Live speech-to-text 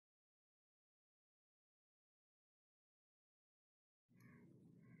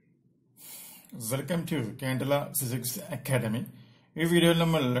Welcome to Candela Physics Academy. This video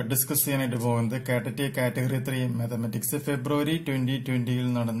we discuss the K.TET Category 3 Mathematics February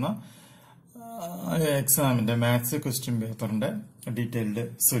 2020 exam in the Maths question paper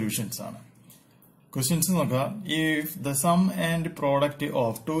detailed solutions. Questions: if the sum and product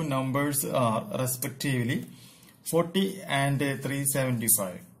of two numbers are respectively 40 and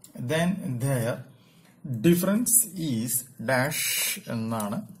 375, then their difference is dash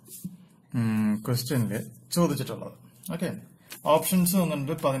എന്നാണ് ക്വസ്റ്റ്യനില് ചോദിച്ചിട്ടുള്ളത്. Okay, options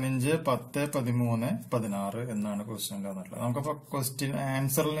വന്നിട്ട് 15, 10, 13, 16 എന്നാണ് ക്വസ്റ്റ്യനിൽ വന്നിട്ടുള്ളത്. നമുക്കപ്പോ question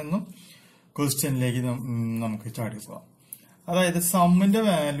ആൻസറിൽ നിന്നും ക്വസ്റ്റ്യനിലേക്ക് നമുക്ക് ചാടി പോവാം. അതായത് സമ്മിന്റെ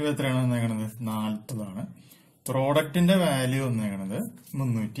വാല്യൂ എത്രയാണ് വന്നേക്കണത്? 40 ആണ്. പ്രോഡക്റ്റിന്റെ വാല്യൂ വന്നേക്കണത്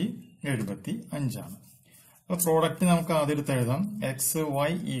 375 ആണ്. അപ്പൊ പ്രോഡക്റ്റ് നമുക്ക് ആദ്യം എടുത്ത് എഴുതാം. എക്സ്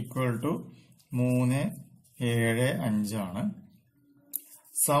വൈ ഈക്വൽ ടു 3, 7, 5 ആണ്.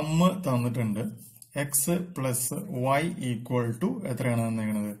 സമ്മ് തന്നിട്ടുണ്ട് X plus Y equal to എത്രയാണ്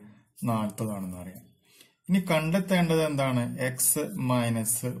തന്നേക്കണത്? 40 ആണെന്ന് അറിയാം. ഇനി കണ്ടെത്തേണ്ടത് എന്താണ്? X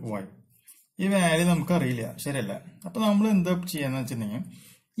minus Y. ഈ വാല്യൂ നമുക്ക് അറിയില്ല, ശരിയല്ല. അപ്പൊ നമ്മൾ എന്താ ചെയ്യാന്ന് വെച്ചിട്ടുണ്ടെങ്കിൽ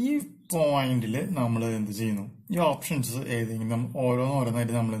ഈ പോയിന്റില് നമ്മൾ എന്ത് ചെയ്യുന്നു? ഈ ഓപ്ഷൻസ് ഏതെങ്കിലും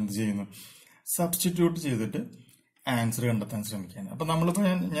ഓരോന്നായിട്ട് നമ്മൾ എന്ത് ചെയ്യുന്നു? സബ്സ്റ്റിറ്റ്യൂട്ട് ചെയ്തിട്ട് ആൻസർ കണ്ടെത്താൻ ശ്രമിക്കുകയാണ്. അപ്പൊ നമ്മളിപ്പോ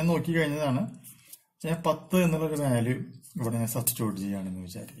ഞാൻ നോക്കി കഴിഞ്ഞതാണ്. ഞാൻ 10 എന്നുള്ളൊരു വാല്യൂ ഇവിടെ ഞാൻ സബ്സ്റ്റിറ്റ്യൂട്ട് ചെയ്യുകയാണെന്ന്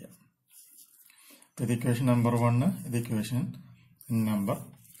വിചാരിക്കാം. ഇത് ഇക്വേഷൻ നമ്പർ 1, ഇത് ഇക്വേഷൻ നമ്പർ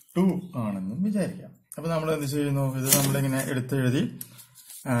 2 ആണെന്ന് വിചാരിക്കാം. അപ്പൊ നമ്മൾ എന്ത് ചെയ്യുന്നു? ഇത് നമ്മളിങ്ങനെ എടുത്തെഴുതി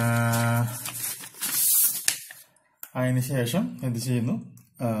അതിനുശേഷം എന്ത് ചെയ്യുന്നു?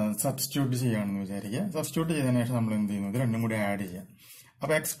 സബ്സ്റ്റിറ്റ്യൂട്ട് ചെയ്യുകയാണെന്ന് വിചാരിക്കുക. സബ്സ്റ്റിറ്റ്യൂട്ട് ചെയ്തതിനു ശേഷം നമ്മൾ എന്ത് ചെയ്യുന്നു? ഇത് രണ്ടും കൂടി ആഡ് ചെയ്യാം.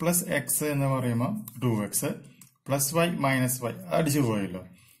 അപ്പൊ എക്സ് പ്ലസ് എക്സ് എന്ന് പറയുമ്പോൾ 2x plus Y minus Y അടിച്ചു പോയല്ലോ.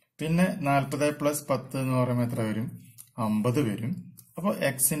 പിന്നെ 40 പ്ലസ് 10 എന്ന് പറയുമ്പോൾ എത്ര വരും? 50 വരും. അപ്പോൾ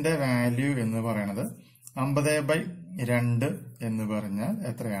എക്സിന്റെ വാല്യൂ എന്ന് പറയുന്നത് 50/2 എന്ന് പറഞ്ഞാൽ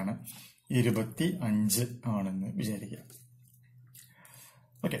എത്രയാണ്? 25 ആണെന്ന് വിചാരിക്കുക.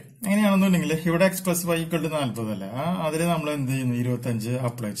 ഓക്കെ, അങ്ങനെയാണെന്നുണ്ടെങ്കിൽ ഇവിടെ X plus Y equal to 40 അല്ലേ? അതിൽ നമ്മൾ എന്ത് ചെയ്യുന്നു? 25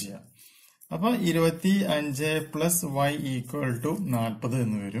 അപ്ലൈ ചെയ്യാം. അപ്പൊ 25 പ്ലസ് വൈ ഈക്വൽ ടു 40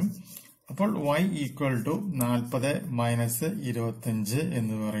 എന്ന് വരും. അപ്പോൾ y ഈക്വൽ ടു 40 മൈനസ് 25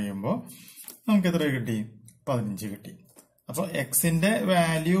 എന്ന് പറയുമ്പോൾ നമുക്ക് എത്ര കിട്ടി? 15 കിട്ടി. അപ്പൊ എക്സിന്റെ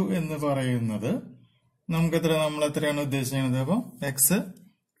വാല്യൂ എന്ന് പറയുന്നത് നമ്മൾ എത്രയാണ് ഉദ്ദേശിക്കുന്നത്? അപ്പൊ എക്സ്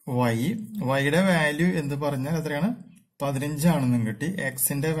വൈയുടെ വാല്യൂ എന്ന് പറഞ്ഞാൽ എത്രയാണ്? 15 ആണെന്നും കിട്ടി.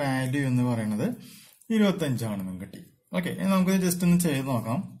 എക്സിന്റെ വാല്യൂ എന്ന് പറയുന്നത് 25 ആണെന്നും കിട്ടി. ഓക്കെ, നമുക്ക് ജസ്റ്റ് ഒന്ന് ചെയ്ത്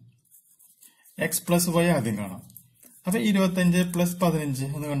നോക്കാം. എക്സ് പ്ലസ് വൈ ആദ്യം കാണാം. അപ്പൊ 25 പ്ലസ് 15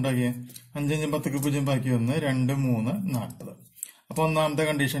 ഒന്ന് കണ്ടാക്കിയേ. 5 5 10 0 ബാക്കി 1 2 3 40. അപ്പൊ ഒന്നാമത്തെ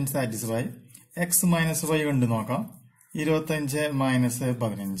condition satisfy. X minus Y കണ്ടു നോക്കാം. 25 മൈനസ്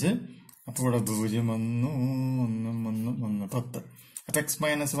 15. അപ്പൊ ഇവിടെ 0 1 1 1 10. അപ്പൊ X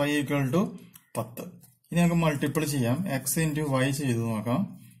minus Y equal to 10. ഇനി നമുക്ക് മൾട്ടിപ്പിൾ ചെയ്യാം. എക്സ് ഇൻറ്റു വൈ ചെയ്ത് നോക്കാം.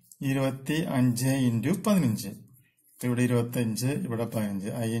 25 ഇൻറ്റു 15. ഇവിടെ 25, ഇവിടെ 15.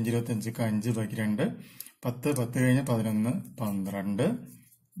 5 25 5 ബാക്കി 2 10 10 കഴിഞ്ഞ് 11 12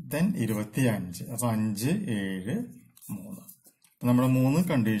 ദെൻ 25. അപ്പൊ 5 7 3. അപ്പൊ നമ്മുടെ 3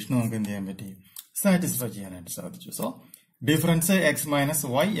 കണ്ടീഷൻ നമുക്ക് എന്ത് ചെയ്യാൻ പറ്റി? സാറ്റിസ്ഫൈ ചെയ്യാനായിട്ട് സാധിച്ചു. So difference X minus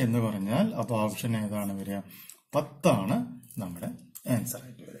Y എന്ന് പറഞ്ഞാൽ അപ്പൊ ഓപ്ഷൻ ഏതാണ് വരിക? 10 ആണ് നമ്മുടെ ആൻസർ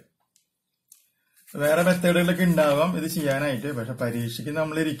ആയിട്ട് വരിക. വേറെ മെത്തേഡുകളൊക്കെ ഉണ്ടാവാം ഇത് ചെയ്യാനായിട്ട്. പക്ഷെ പരീക്ഷയ്ക്ക്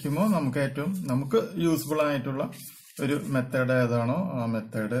നമ്മൾ ഇരിക്കുമ്പോൾ നമുക്ക് യൂസ്ഫുൾ ആയിട്ടുള്ള ഒരു മെത്തേഡ് ഏതാണോ ആ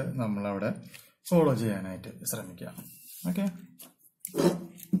മെത്തേഡ് നമ്മളവിടെ ഫോളോ ചെയ്യാനായിട്ട് ശ്രമിക്കാം. ഓക്കെ,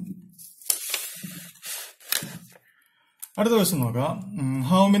 അടുത്ത ക്വസ്റ്റ്യൻ നോക്കാം.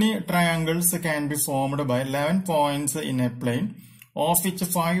 How many triangles can be formed by 11 points in A plain of which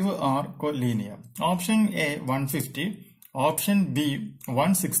 5 R collinear? Option A 150, option B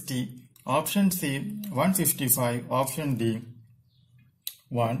 160, option C 155, option D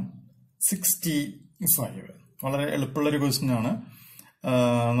 165. വളരെ എളുപ്പമുള്ളൊരു ക്വസ്റ്റ്യൻ ആണ്.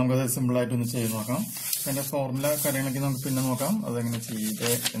 നമുക്കത് സിമ്പിൾ ആയിട്ട് ഒന്ന് ചെയ്ത് നോക്കാം. അതിന്റെ ഫോർമുല കാര്യങ്ങളൊക്കെ നമുക്ക് പിന്നെ നോക്കാം അതെങ്ങനെ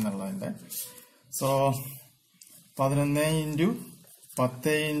ചെയ്തേ എന്നുള്ളതിന്റെ. So 11 into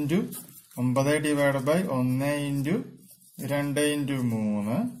 10 into 9 divide by 1 into 2 into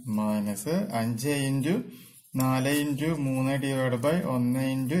 3 minus 5 into 4 into 3 divide by 1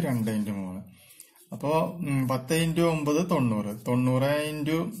 into 2 into 3. അപ്പോ 10 ഇൻറ്റു 9 90. 90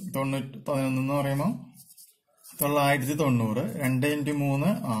 ഇൻറ്റു 11 എന്ന് പറയുമ്പോൾ 990. 2 ഇൻറ്റു 3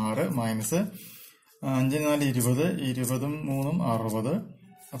 6 മൈനസ് 5 4 20 20 3 60.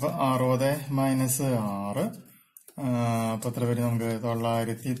 അപ്പൊ 60 മൈനസ് 6 അപ്പൊ എത്ര പേര് നമുക്ക്?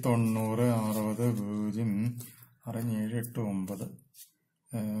 990 60 0 6 7 8 9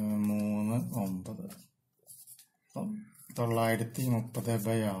 3 9 അപ്പം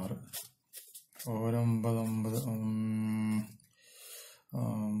 930/6 9 3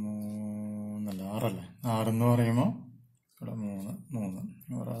 6 എന്ന് പറയുമ്പോൾ ഇവിടെ 3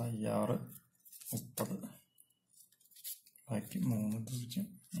 3 6 30 ബാക്കി 3 0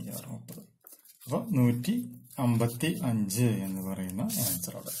 6 30 അപ്പോൾ 155 എന്ന് പറയുന്ന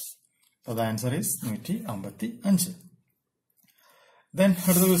ആൻസർ അവിടെ. അപ്പോൾ ദ ആൻസർ ഈസ് 155. ദെൻ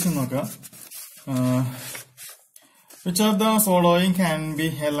അടുത്ത ക്വസ്റ്റ്യൻ നോക്കാം. Which of the following can be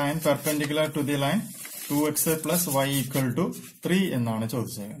a line perpendicular to the line 2x plus y equal to 3 എന്നാണ്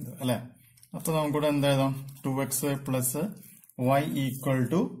ചോദിച്ചേക്കുന്നത് അല്ലെ. അപ്പൊ നമുക്കിവിടെ എന്തായതാം 2x plus y equal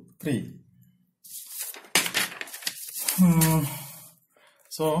to 3.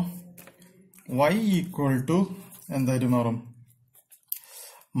 So y equal to എന്തായിട്ട് മാറും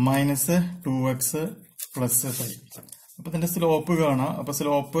 -2x plus 5. അപ്പൊ ഇതിന്റെ സ്ലോപ്പ് കാണാം. അപ്പൊ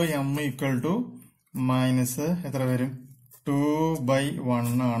slope m equal to minus എത്ര വരും 2/1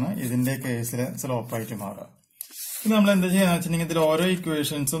 ആണ് ഇതിന്റെ കേസിലെ സ്ലോപ്പായിട്ട് മാറുക. ഇനി നമ്മൾ എന്താ ചെയ്യാന്ന് വെച്ചിട്ടുണ്ടെങ്കിൽ ഇതിൽ ഓരോ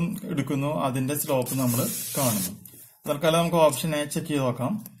ഇക്വേഷൻസും എടുക്കുന്നു, അതിന്റെ സ്ലോപ്പ് നമ്മൾ കാണുന്നു. തൽക്കാലം നമുക്ക് ഓപ്ഷൻ എ ചെക്ക് ചെയ്ത്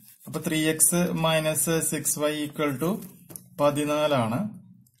നോക്കാം. അപ്പൊ 3x - 6y ഈക്വൽ ടു 14 ആണ്.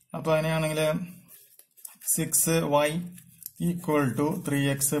 അപ്പൊ അങ്ങനെയാണെങ്കിൽ 6y equal to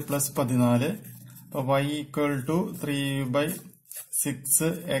 3x plus 14. അപ്പൊ y equal to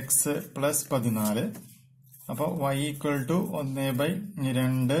 3/6x plus 14. അപ്പൊ y equal to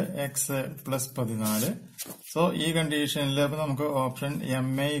 1/2x plus 14. So ഈ കണ്ടീഷനിൽ അപ്പൊ നമുക്ക് option M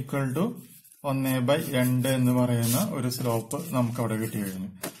A equal to 1/2 എന്ന് പറയുന്ന ഒരു സ്ലോപ്പ് നമുക്ക് അവിടെ കിട്ടി കഴിഞ്ഞു.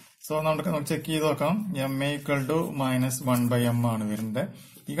 സോ നമുക്ക് ചെക്ക് ചെയ്ത് നോക്കാം. M A equal to -1/m ആണ് വരുന്നത്.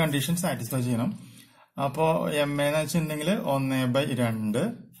 ഈ കണ്ടീഷൻ സാറ്റിസ്ഫൈ ചെയ്യണം. അപ്പോ എം എന്ന് വെച്ചിട്ടുണ്ടെങ്കിൽ 1/2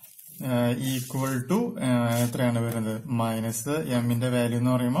 ഈക്വൽ ടു എത്രയാണ് വരുന്നത് മൈനസ് എമ്മിന്റെ വാല്യൂ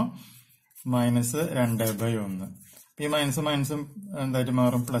എന്ന് പറയുമ്പോൾ -2/1. ഈ മൈനസും എന്തായിട്ട്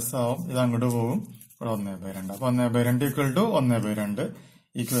മാറും പ്ലസ് ആവും. ഇത് അങ്ങോട്ട് പോകും. ഇവിടെ 1/2. അപ്പൊ 1/2 ഈക്വൽ ടു 1/2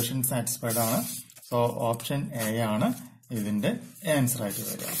 ഇക്വേഷൻ സാറ്റിസ്ഫൈഡ് ആണ്. സോ ഓപ്ഷൻ എ ആണ് ഇതിന്റെ ആൻസർ ആയിട്ട്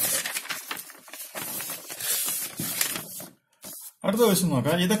വരിക. അടുത്ത ക്വസ്റ്റ്യൻ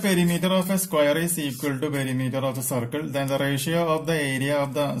നോക്കാം. ഇത് perimeter of A square is equal to perimeter of A circle, then the ratio of the area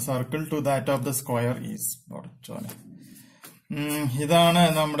of the circle to that of the square is. ഇതാണ്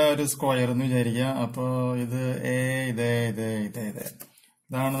നമ്മുടെ ഒരു സ്ക്വയർ എന്ന് വിചാരിക്കുക. അപ്പോ ഇത്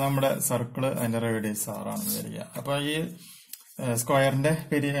ഇതാണ് നമ്മുടെ സർക്കിള്, അതിന്റെ റേഡിയസ് 6 ആണെന്ന് വിചാരിക്കുക. അപ്പൊ ഈ സ്ക്വയറിന്റെ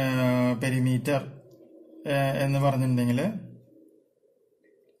പെരിമീറ്റർ എന്ന് പറഞ്ഞിട്ടുണ്ടെങ്കിൽ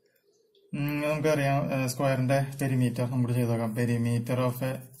നമുക്കറിയാം സ്ക്വയറിന്റെ പെരിമീറ്റർ നമുക്ക് ചെയ്ത് നോക്കാം. Perimeter of A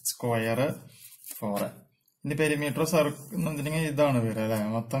square 4. ഇനി പെരിമീറ്റർ സർക്കിൾ ഇതാണ് വരിക അല്ലെ,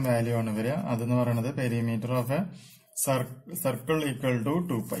 മൊത്തം വാല്യൂ ആണ് വരിക. അതെന്ന് പറയുന്നത് perimeter of A circle equal to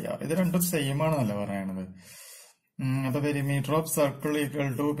 2πr. ഇത് രണ്ടും സെയിം ആണെന്നല്ല പറയണത്. അപ്പൊ perimeter of circle equal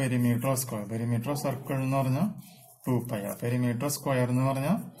to perimeter of square. Perimeter of circle എന്ന് പറഞ്ഞാൽ 2πr, പെരിമീറ്റർ ഓഫ് സ്ക്വയർ എന്ന്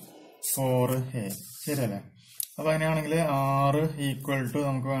പറഞ്ഞാൽ 4a. ശരിയല്ലേ? അപ്പൊ അങ്ങനെയാണെങ്കിൽ 6 ഈക്വൽ ടു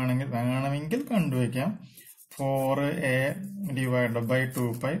നമുക്ക് വേണമെങ്കിൽ കണ്ടുവയ്ക്കാം 4a ഡിവൈഡ് ബൈ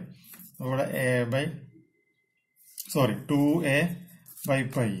 2π. ഇവിടെ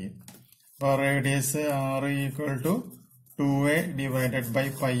 2a/π. അപ്പൊ radius 6 equal to 2a divided by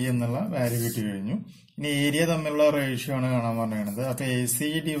π എന്നുള്ള വാല്യൂ കിട്ടി കഴിഞ്ഞു. ഇനി ഏരിയ തമ്മിലുള്ള റേഷ്യോ ആണ് കാണാൻ പറഞ്ഞത്. അപ്പൊ AC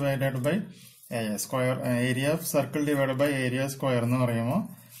divided by square, area of circle divide by area square എന്ന് പറയുമ്പോൾ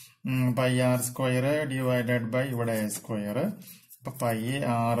πr² ഡിവൈഡഡ് ബൈ ഇവിടെ a സ്ക്വയർ. അപ്പൊ π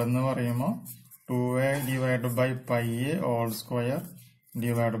r എന്ന് പറയുമ്പോൾ 2a divide by π whole square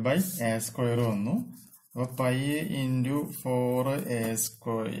divide by a square വന്നു. അപ്പൊ π into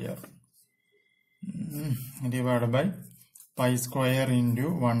 4a² divide by π square into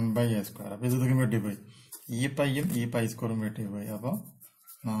 1/a². അപ്പൊ ഇതൊക്കെ വെട്ടിപ്പോയി. ഈ പൈയും ഈ π സ്ക്വയറും വെട്ടിപ്പോയി. അപ്പൊ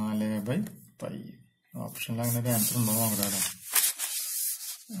 4/π. ഓപ്ഷനിൽ അങ്ങനെ ഒരു ആൻസർ ഉണ്ടോ നോക്കാം.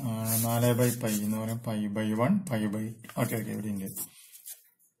 4/π എന്ന് പറയാം π/1 π/. ഓക്കെ ഇവിടെ ഉണ്ട്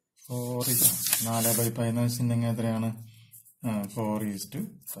 4/π എന്ന് വെച്ചിട്ടുണ്ടെങ്കിൽ എത്രയാണ് 4:5.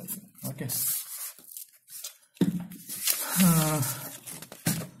 ഓക്കെ,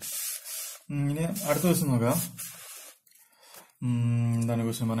 ഇനി അടുത്ത ക്വസ്റ്റ്യൻ നോക്കാം. എന്താണ്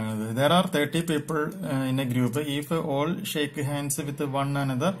ക്വസ്റ്റ്യൻ പറയുന്നത്? There are 30 people in a group. If all shake hands with one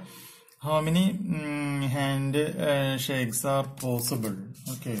another, how many hand shakes are possible?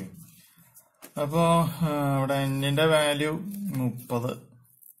 Okay. അപ്പോ ഇവിടെ എന്നിന്റെ വാല്യൂ 30.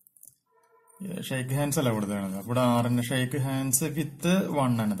 ഷേക്ക് ഹാൻഡ്സ് അല്ല കൊടുത്തത്. ഇവിടെ 6 ഷേക്ക് ഹാൻഡ്സ് വിത്ത്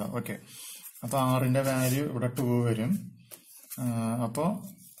 1 another. ഓക്കെ, അപ്പൊ 6 വാല്യൂ ഇവിടെ 2 വരും. അപ്പോ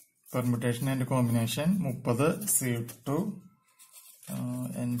permutation and combination 30 C2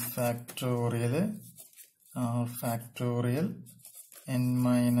 n factorial r factorial n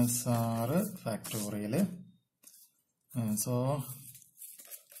minus r factorial. So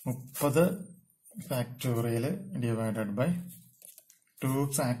 30 factorial divided by 2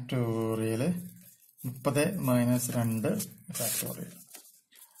 factorial 30 minus 2 factorial.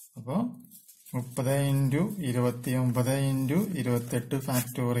 അപ്പോൾ 30 into 29 into 28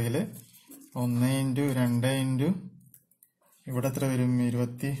 factorial 1 into 2 into ഇവിടെ എത്ര വരും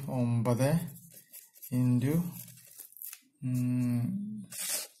 29 into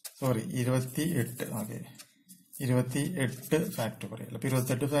 28. Okay 28 factorial. അപ്പൊ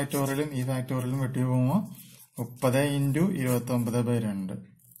 28 ഫാക്ടോറിയലും ഈ ഫാക്ടോറിയലും വെട്ടി പോകുമ്പോൾ 30 into 29/2.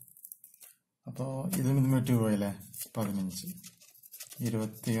 അപ്പോ ഇതും വെട്ടി പോയല്ലേ 15.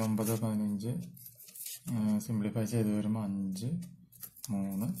 29 15 സിംപ്ലിഫൈ ചെയ്ത് വരുമ്പോൾ 5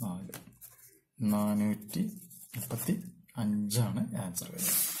 3 4 435 ആൻസർ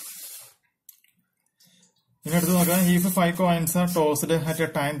വരുന്നത്. ഇനി അടുത്ത് നോക്കാം. If 5 coins are tossed at a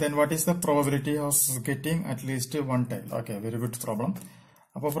time, then what is the probability of getting at least one tail? Okay, very good problem.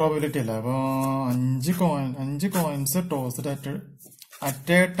 അപ്പൊ പ്രോബിലിറ്റി അല്ല. അപ്പൊ 5 coins tossed at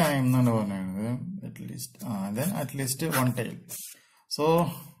a time എന്നാണ് പറഞ്ഞത്. at least one tail. So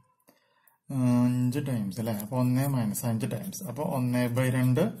 5 times അല്ലെ. അപ്പൊ 1 minus 5 times. അപ്പൊ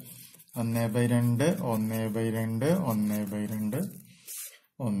 1/2 1/2 1/2 1/2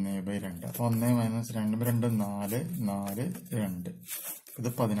 1/2. അപ്പൊ 1 minus 2/2 4 4 2. ഇത്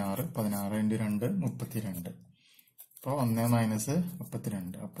 16 16 into 2 32. അപ്പൊ 1 minus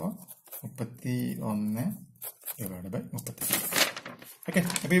 32. അപ്പൊ 31/32. ഓക്കെ.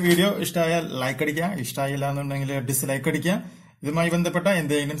 അപ്പൊ ഈ വീഡിയോ ഇഷ്ടമായാൽ ലൈക്ക് അടിക്കുക, ഇഷ്ടമായില്ല എന്നുണ്ടെങ്കിൽ ഡിസ്ലൈക്ക് അടിക്കുക. ഇതുമായി ബന്ധപ്പെട്ട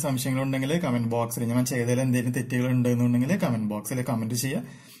എന്തെങ്കിലും സംശയങ്ങളുണ്ടെങ്കിൽ കമന്റ് ബോക്സിൽ, ഞാൻ ചെയ്തതിൽ എന്തെങ്കിലും തെറ്റുകൾ ഉണ്ടെന്നുണ്ടെങ്കിൽ കമന്റ് ബോക്സിൽ കമന്റ് ചെയ്യുക.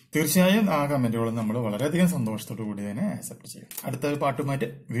 തീർച്ചയായും ആ കമന്റുകൾ നമ്മൾ വളരെയധികം സന്തോഷത്തോടു കൂടി തന്നെ ആക്സെപ്റ്റ് ചെയ്യും. അടുത്ത പാട്ടുമായിട്ട്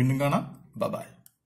വീണ്ടും കാണാം. ബൈ.